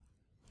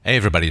Hey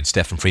everybody, it's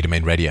Steph from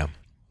Freedomain Radio.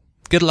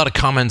 Get a lot of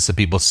comments that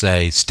people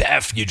say,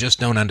 Steph, you just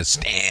don't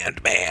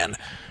understand, man.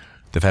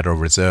 The Federal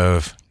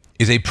Reserve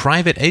is a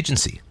private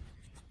agency.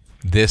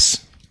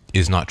 This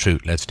is not true.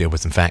 Let's deal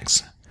with some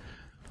facts.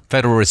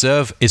 Federal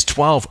Reserve is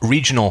 12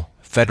 regional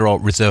Federal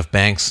Reserve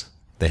banks.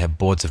 They have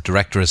boards of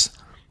directors,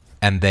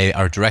 and they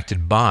are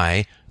directed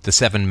by the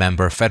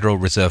 7-member Federal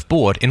Reserve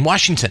Board in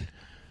Washington.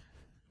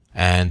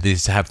 And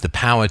these have the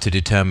power to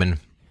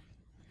determine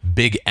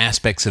big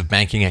aspects of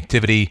banking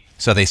activity,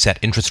 so they set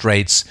interest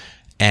rates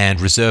and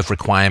reserve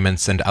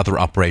requirements and other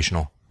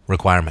operational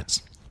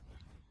requirements.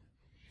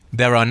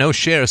 There are no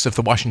shares of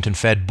the Washington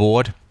Fed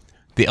Board.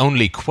 The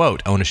only,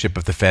 quote, ownership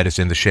of the Fed is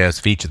in the shares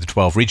of each of the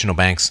 12 regional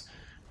banks,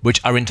 which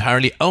are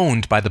entirely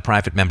owned by the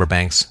private member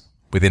banks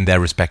within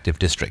their respective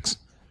districts.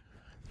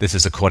 This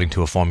is according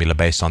to a formula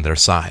based on their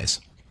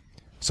size.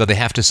 So they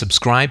have to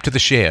subscribe to the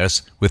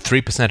shares with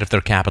 3% of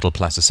their capital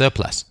plus a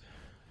surplus.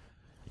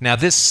 Now,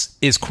 this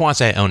is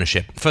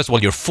quasi-ownership. First of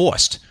all, you're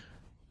forced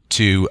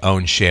to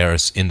own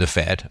shares in the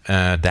Fed.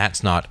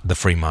 That's not the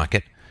free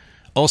market.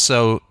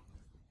 Also,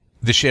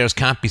 the shares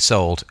can't be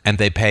sold, and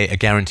they pay a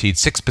guaranteed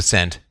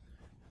 6%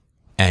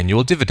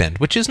 annual dividend,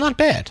 which is not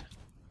bad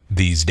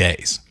these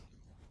days.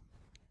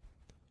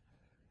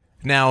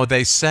 Now,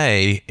 they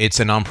say it's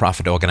a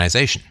non-profit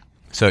organization,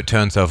 so it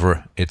turns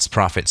over its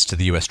profits to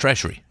the U.S.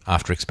 Treasury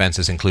after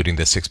expenses, including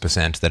the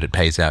 6% that it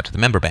pays out to the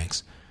member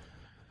banks.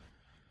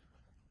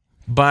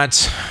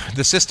 But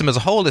the system as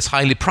a whole is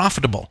highly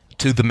profitable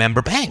to the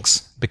member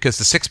banks because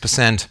the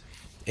 6%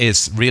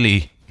 is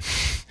really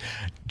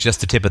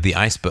just the tip of the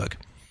iceberg.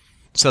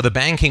 So the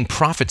banking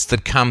profits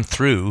that come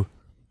through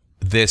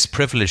this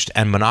privileged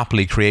and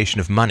monopoly creation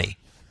of money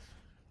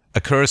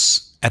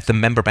occurs at the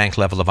member bank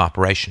level of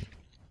operation.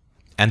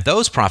 And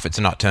those profits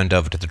are not turned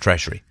over to the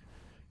Treasury,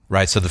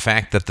 right? So the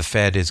fact that the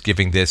Fed is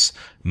giving this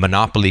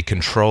monopoly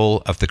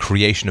control of the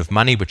creation of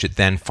money, which it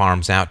then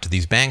farms out to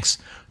these banks,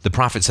 the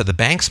profits that the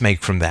banks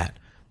make from that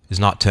is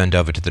not turned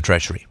over to the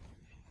Treasury.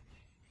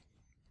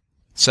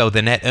 So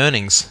the net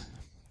earnings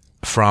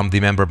from the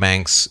member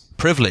banks'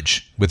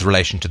 privilege with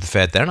relation to the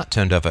Fed, they're not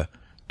turned over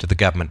to the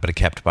government, but are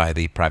kept by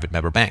the private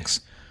member banks.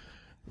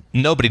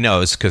 Nobody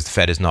knows because the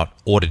Fed is not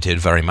audited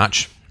very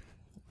much.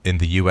 In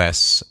the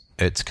US,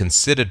 it's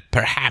considered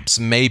perhaps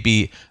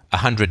maybe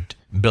 100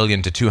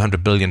 billion to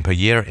 200 billion per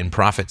year in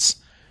profits.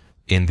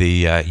 In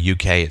the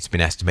UK, it's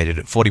been estimated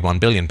at 41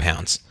 billion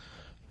pounds.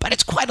 But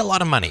it's quite a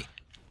lot of money,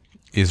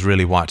 is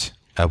really what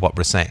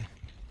we're saying.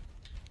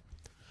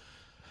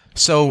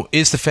 So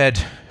is the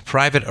Fed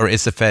private or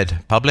is the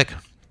Fed public?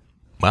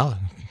 Well,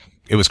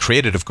 it was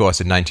created, of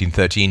course, in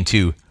 1913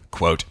 to,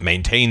 quote,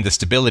 maintain the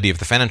stability of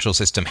the financial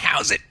system.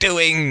 How's it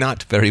doing?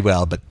 Not very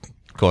well, but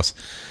of course,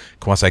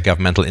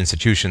 quasi-governmental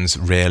institutions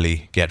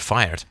rarely get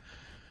fired.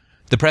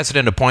 The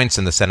President appoints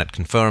and the Senate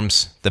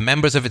confirms the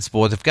members of its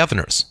Board of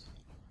Governors.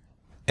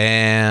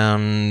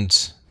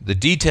 And the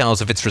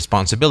details of its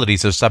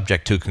responsibilities are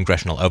subject to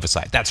congressional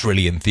oversight. That's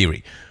really in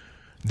theory.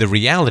 The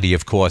reality,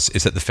 of course,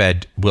 is that the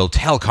Fed will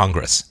tell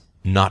Congress,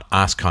 not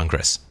ask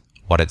Congress,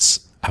 what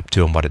it's up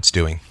to and what it's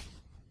doing.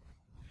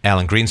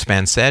 Alan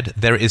Greenspan said,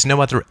 "There is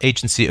no other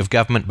agency of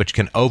government which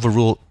can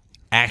overrule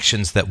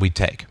actions that we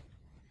take."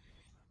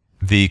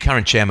 The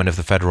current chairman of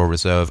the Federal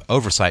Reserve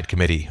Oversight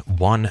Committee,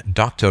 one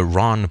Dr.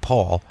 Ron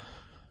Paul,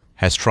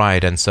 has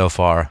tried and so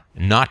far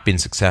not been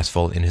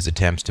successful in his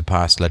attempts to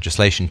pass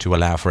legislation to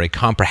allow for a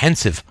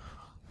comprehensive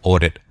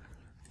audit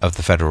of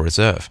the Federal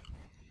Reserve.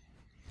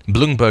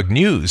 Bloomberg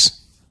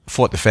News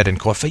fought the Fed in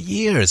court for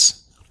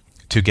years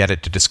to get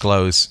it to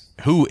disclose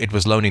who it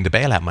was loaning the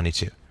bailout money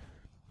to.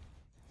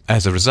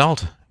 As a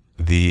result,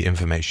 the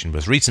information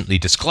was recently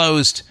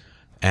disclosed,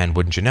 and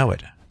wouldn't you know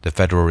it, the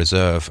Federal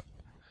Reserve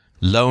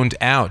loaned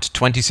out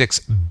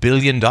 $26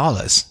 billion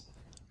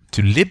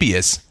to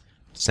Libya's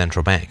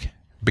central bank.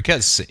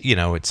 Because,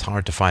 it's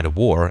hard to fight a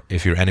war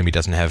if your enemy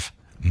doesn't have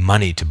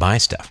money to buy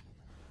stuff.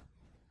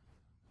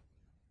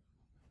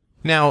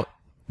 Now,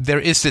 there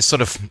is this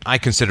sort of, I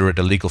consider it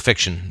a legal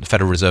fiction. The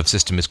Federal Reserve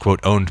System is, quote,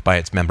 owned by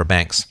its member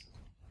banks.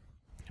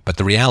 But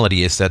the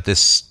reality is that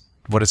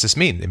what does this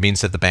mean? It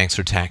means that the banks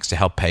are taxed to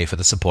help pay for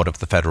the support of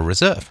the Federal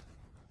Reserve.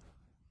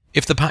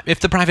 If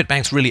the private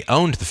banks really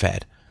owned the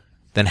Fed,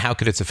 then how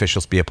could its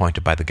officials be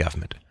appointed by the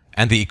government?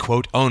 And the,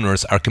 quote,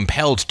 owners are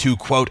compelled to,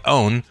 quote,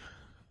 own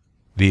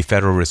the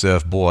Federal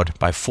Reserve Board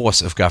by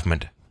force of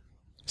government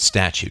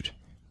statute.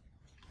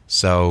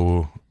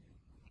 So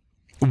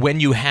when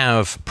you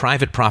have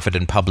private profit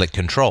and public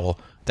control,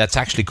 that's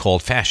actually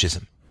called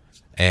fascism.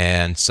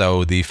 And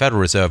so the Federal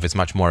Reserve is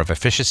much more of a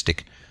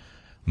fascistic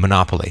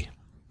monopoly.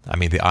 I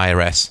mean, the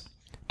IRS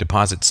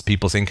deposits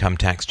people's income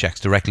tax checks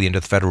directly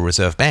into the Federal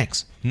Reserve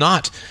banks,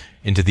 not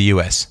into the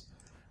U.S.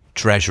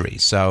 Treasury.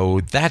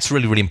 So that's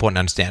really, really important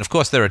to understand. Of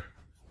course, there are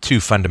two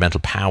fundamental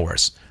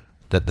powers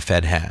that the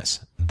Fed has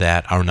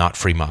that are not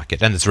free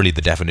market. And it's really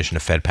the definition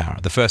of Fed power.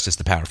 The first is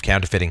the power of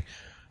counterfeiting,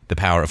 the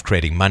power of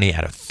creating money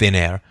out of thin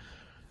air.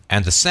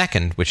 And the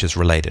second, which is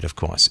related, of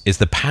course, is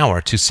the power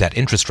to set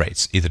interest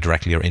rates, either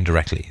directly or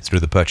indirectly,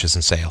 through the purchase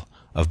and sale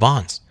of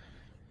bonds.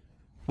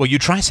 Well, you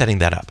try setting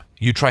that up.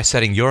 You try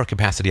setting your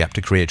capacity up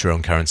to create your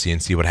own currency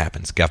and see what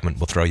happens. Government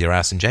will throw your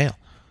ass in jail.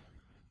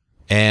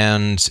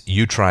 And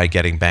you try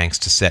getting banks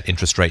to set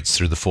interest rates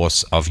through the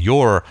force of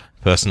your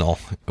personal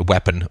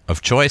weapon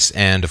of choice,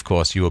 and of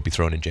course you will be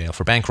thrown in jail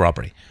for bank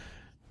robbery.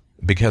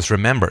 Because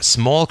remember,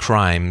 small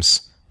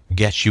crimes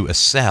get you a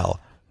cell.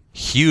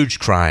 Huge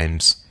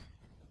crimes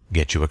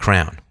get you a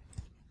crown.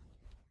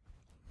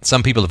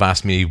 Some people have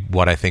asked me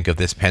what I think of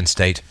this Penn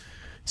State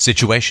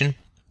situation.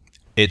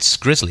 It's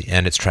grisly,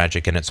 and it's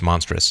tragic, and it's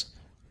monstrous.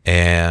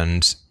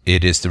 And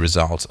it is the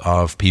result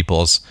of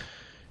people's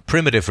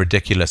primitive,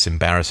 ridiculous,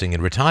 embarrassing,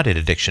 and retarded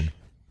addiction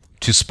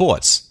to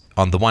sports.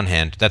 On the one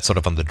hand, that's sort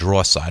of on the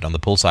draw side. On the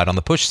pull side, on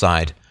the push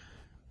side,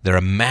 there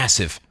are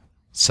massive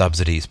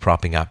subsidies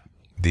propping up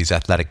these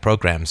athletic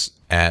programs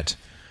at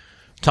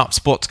top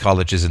sports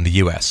colleges in the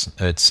U.S.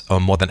 It's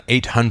more than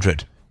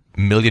 $800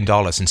 million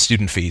in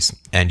student fees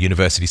and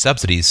university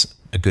subsidies,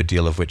 a good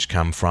deal of which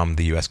come from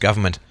the U.S.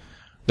 government.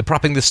 They're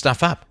propping this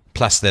stuff up.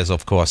 Plus, there's,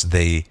 of course,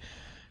 the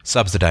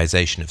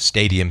subsidization of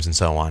stadiums and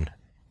so on.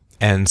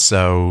 And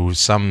so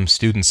some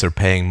students are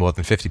paying more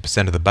than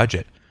 50% of the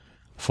budget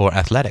for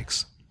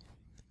athletics.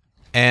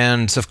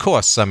 And, of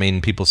course, I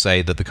mean, people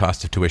say that the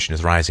cost of tuition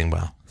is rising.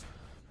 Well,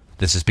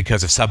 this is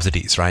because of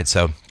subsidies, right?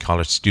 So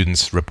college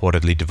students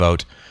reportedly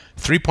devote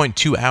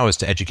 3.2 hours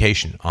to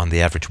education on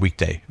the average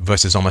weekday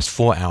versus almost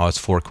 4 hours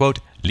for, quote,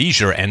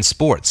 leisure and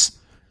sports.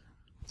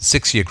 The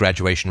 6-year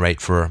graduation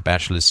rate for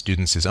bachelor's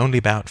students is only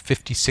about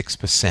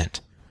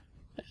 56%.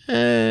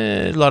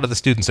 A lot of the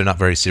students are not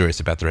very serious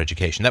about their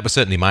education. That was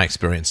certainly my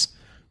experience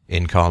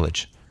in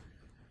college.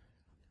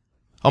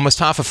 Almost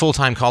half of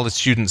full-time college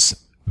students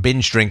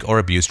binge drink or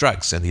abuse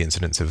drugs, and the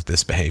incidence of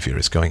this behavior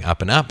is going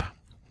up and up.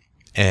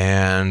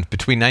 And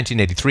between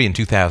 1983 and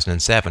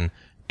 2007,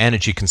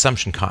 energy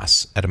consumption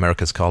costs at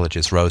America's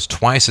colleges rose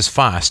twice as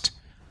fast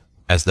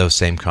as those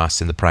same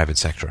costs in the private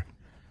sector.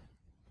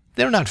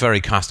 They're not very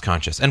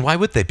cost-conscious, and why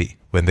would they be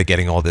when they're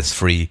getting all this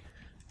free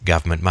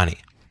government money?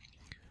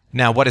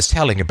 Now, what is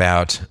telling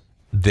about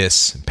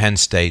this Penn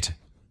State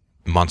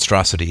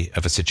monstrosity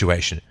of a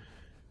situation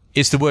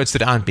is the words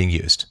that aren't being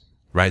used,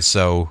 right?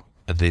 So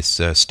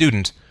this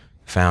student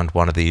found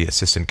one of the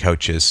assistant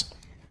coaches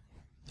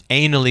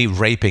anally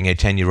raping a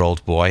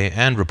 10-year-old boy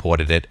and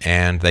reported it,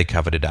 and they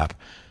covered it up.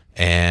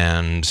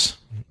 And,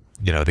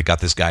 you know, they got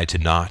this guy to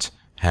not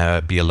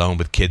be alone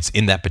with kids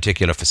in that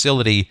particular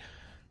facility.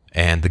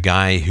 And the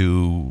guy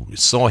who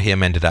saw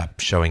him ended up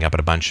showing up at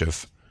a bunch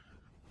of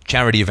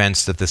charity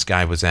events that this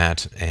guy was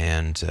at,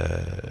 and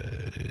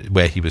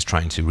where he was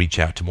trying to reach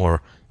out to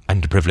more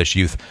underprivileged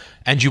youth.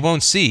 And you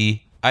won't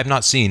see, I've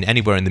not seen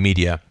anywhere in the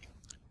media,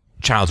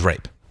 child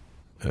rape.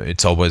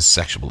 It's always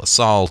sexual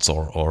assault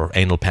or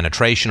anal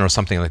penetration or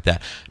something like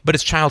that. But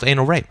it's child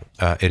anal rape.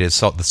 It is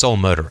the sole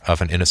murder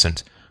of an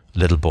innocent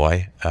little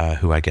boy,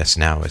 who I guess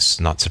now is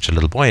not such a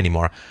little boy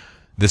anymore.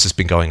 This has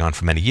been going on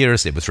for many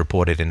years. It was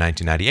reported in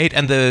 1998,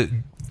 and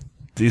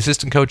the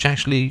assistant coach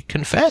actually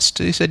confessed.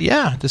 He said,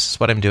 yeah, this is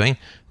what I'm doing.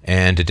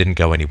 And it didn't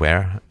go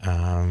anywhere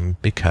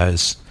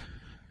because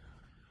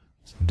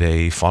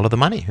they follow the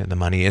money. And the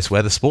money is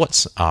where the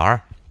sports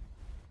are.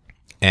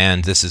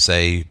 And this is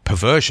a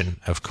perversion,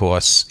 of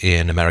course,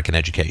 in American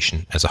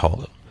education as a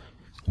whole,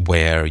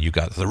 where you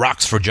got the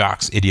rocks for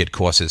jocks, idiot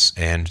courses,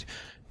 and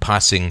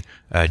passing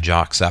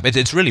jocks up.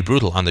 It's really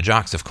brutal on the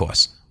jocks, of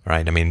course,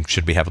 right? I mean,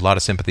 should we have a lot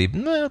of sympathy?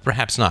 No,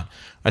 perhaps not.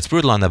 It's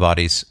brutal on their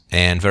bodies,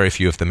 and very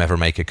few of them ever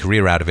make a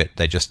career out of it.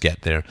 They just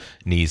get their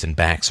knees and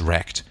backs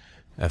wrecked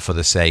for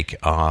the sake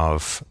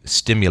of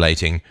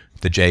stimulating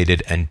the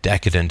jaded and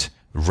decadent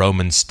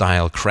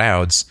Roman-style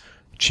crowds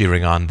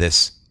cheering on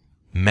this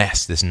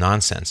mess, this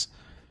nonsense.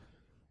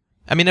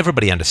 I mean,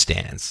 everybody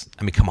understands.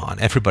 I mean, come on.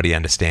 Everybody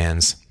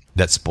understands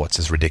that sports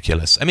is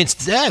ridiculous. I mean,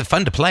 it's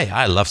fun to play.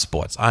 I love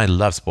sports. I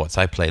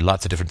play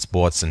lots of different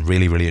sports and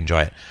really, really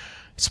enjoy it.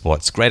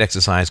 Sports, great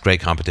exercise,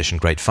 great competition,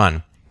 great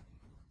fun.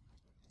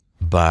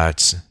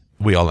 But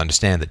we all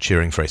understand that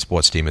cheering for a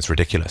sports team is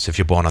ridiculous. If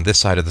you're born on this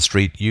side of the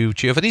street, you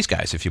cheer for these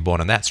guys. If you're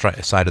born on that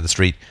side of the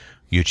street,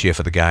 you cheer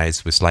for the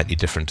guys with slightly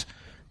different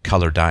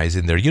color dyes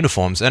in their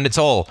uniforms, and it's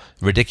all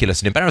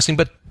ridiculous and embarrassing,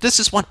 but this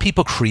is what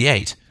people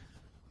create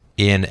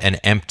in an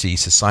empty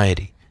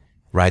society,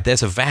 right?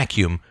 There's a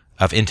vacuum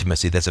of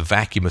intimacy, there's a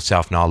vacuum of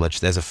self-knowledge,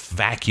 there's a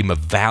vacuum of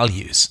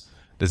values,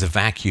 there's a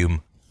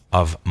vacuum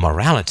of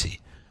morality,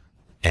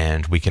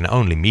 and we can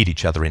only meet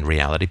each other in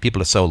reality.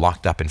 People are so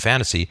locked up in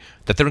fantasy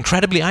that they're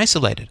incredibly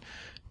isolated,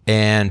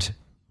 and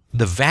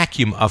the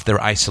vacuum of their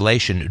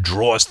isolation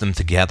draws them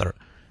together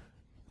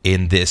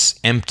in this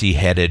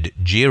empty-headed,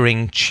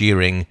 jeering,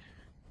 cheering,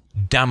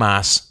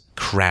 dumbass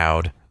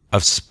crowd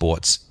of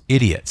sports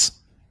idiots.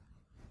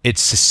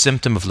 It's a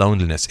symptom of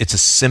loneliness. It's a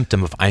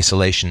symptom of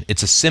isolation.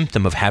 It's a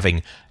symptom of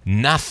having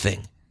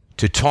nothing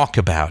to talk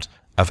about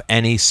of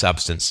any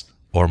substance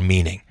or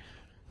meaning.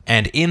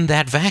 And in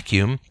that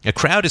vacuum, a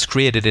crowd is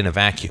created in a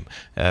vacuum.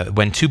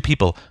 When two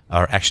people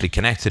are actually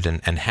connected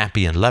and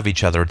happy and love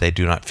each other, they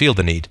do not feel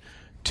the need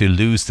to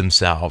lose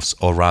themselves,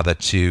 or rather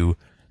to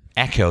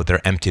echo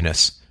their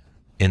emptiness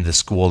in the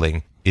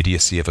squalling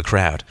idiocy of a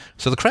crowd.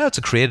 So the crowds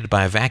are created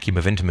by a vacuum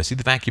of intimacy.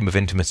 The vacuum of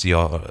intimacy,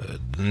 or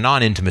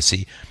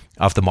non-intimacy,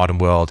 of the modern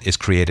world is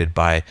created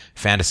by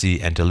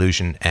fantasy and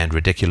delusion and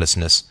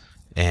ridiculousness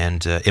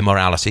and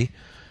immorality.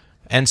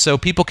 And so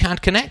people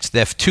can't connect.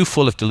 They're too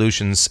full of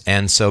delusions.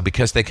 And so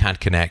because they can't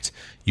connect,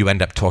 you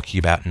end up talking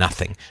about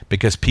nothing.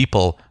 Because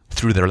people,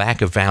 through their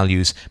lack of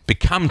values,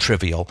 become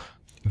trivial.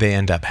 They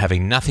end up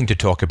having nothing to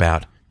talk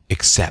about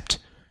except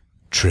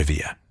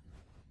trivia.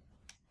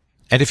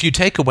 And if you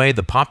take away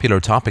the popular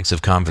topics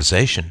of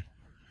conversation,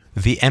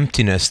 the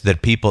emptiness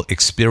that people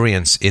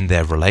experience in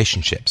their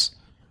relationships,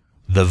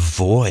 the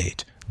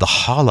void, the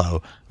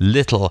hollow,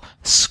 little,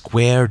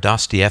 square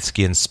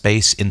Dostoevskian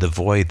space in the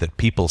void that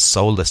people's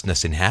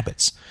soullessness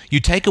inhabits. You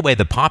take away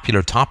the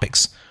popular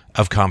topics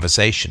of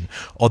conversation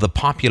or the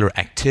popular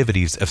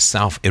activities of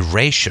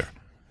self-erasure,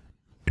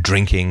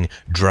 drinking,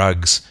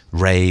 drugs,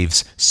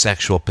 raves,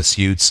 sexual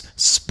pursuits,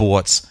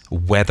 sports,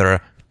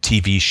 weather,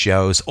 TV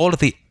shows, all of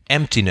the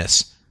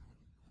emptiness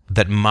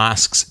that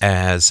masks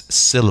as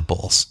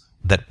syllables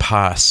that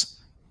pass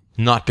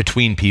not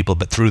between people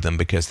but through them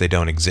because they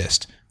don't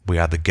exist. We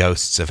are the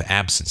ghosts of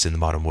absence in the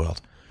modern world.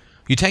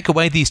 You take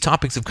away these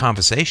topics of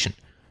conversation,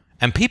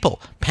 and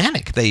people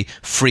panic. They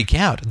freak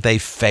out. They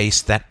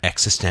face that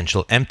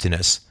existential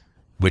emptiness,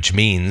 which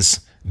means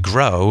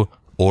grow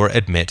or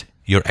admit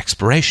your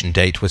expiration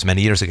date was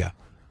many years ago.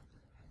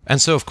 And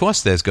so, of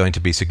course, there's going to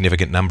be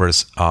significant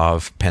numbers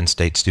of Penn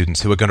State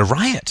students who are going to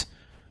riot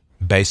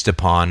based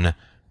upon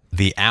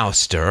the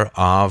ouster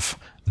of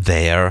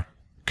their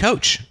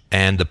coach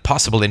and the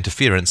possible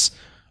interference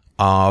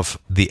of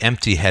the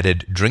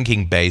empty-headed,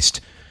 drinking-based,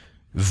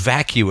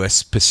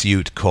 vacuous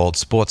pursuit called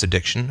sports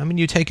addiction. I mean,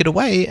 you take it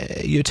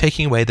away, you're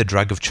taking away the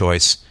drug of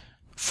choice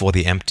for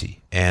the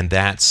empty. And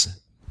that's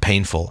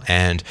painful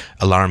and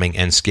alarming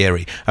and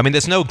scary. I mean,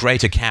 there's no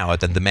greater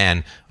coward than the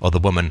man or the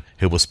woman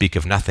who will speak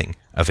of nothing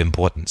of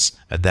importance.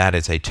 That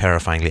is a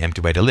terrifyingly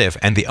empty way to live.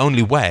 And the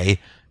only way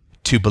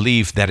to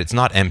believe that it's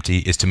not empty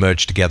is to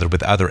merge together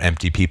with other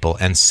empty people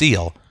and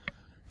seal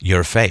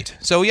your fate.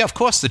 So, yeah, of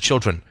course the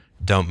children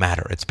don't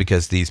matter. It's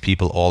because these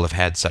people all have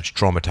had such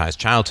traumatized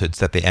childhoods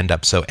that they end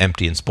up so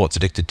empty and sports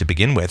addicted to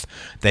begin with.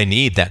 They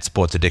need that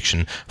sports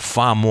addiction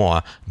far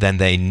more than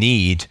they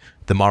need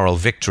the moral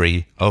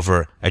victory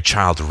over a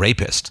child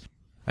rapist.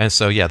 And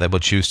so, yeah, they will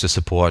choose to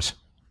support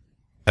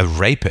a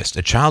rapist,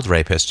 a child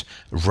rapist,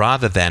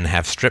 rather than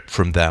have stripped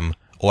from them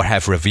or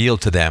have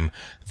revealed to them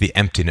the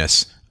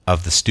emptiness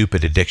of the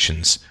stupid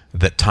addictions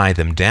that tie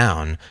them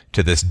down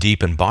to this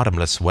deep and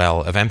bottomless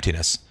well of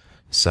emptiness.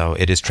 So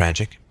it is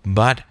tragic,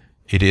 but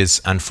it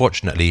is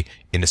unfortunately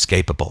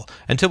inescapable.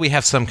 Until we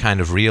have some kind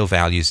of real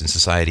values in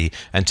society,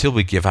 until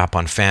we give up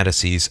on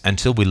fantasies,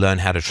 until we learn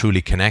how to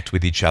truly connect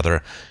with each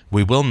other,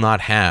 we will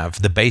not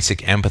have the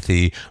basic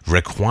empathy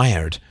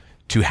required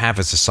to have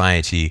a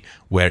society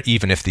where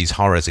even if these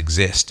horrors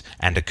exist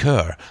and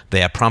occur,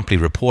 they are promptly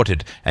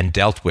reported and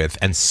dealt with,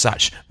 and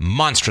such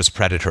monstrous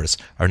predators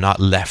are not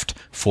left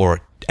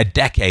for a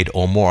decade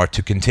or more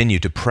to continue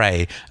to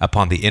prey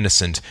upon the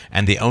innocent,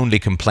 and the only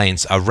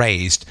complaints are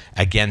raised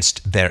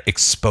against their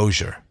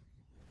exposure.